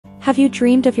Have you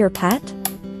dreamed of your pet?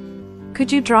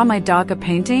 Could you draw my dog a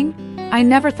painting? I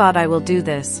never thought I will do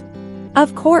this.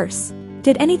 Of course.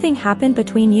 Did anything happen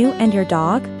between you and your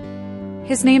dog?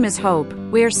 His name is Hope.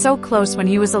 We are so close when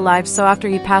he was alive, so after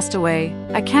he passed away,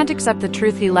 I can't accept the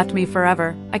truth he left me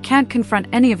forever. I can't confront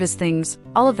any of his things.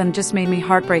 All of them just made me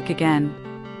heartbreak again.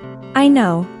 I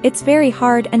know, it's very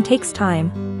hard and takes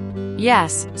time.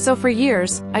 Yes, so for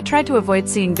years, I tried to avoid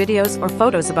seeing videos or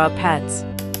photos about pets.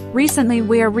 Recently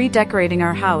we are redecorating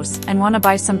our house and want to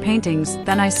buy some paintings,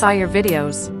 then I saw your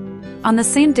videos. On the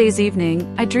same day's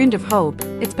evening, I dreamed of Hope.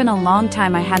 It's been a long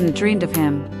time I hadn't dreamed of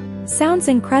him. Sounds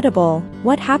incredible.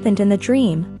 What happened in the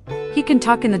dream? He can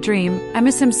talk in the dream. I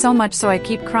miss him so much, so I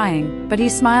keep crying, but he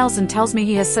smiles and tells me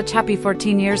he has such happy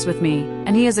 14 years with me,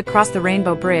 and he is across the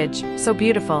Rainbow Bridge, so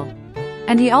beautiful.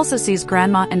 And he also sees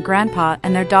Grandma and Grandpa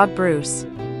and their dog Bruce.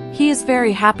 He is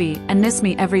very happy and miss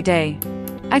me every day.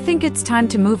 I think it's time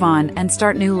to move on and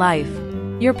start new life.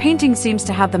 Your painting seems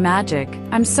to have the magic.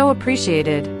 I'm so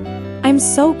appreciated. I'm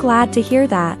so glad to hear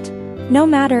that. No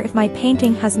matter if my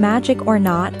painting has magic or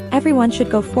not, everyone should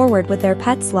go forward with their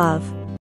pet's love.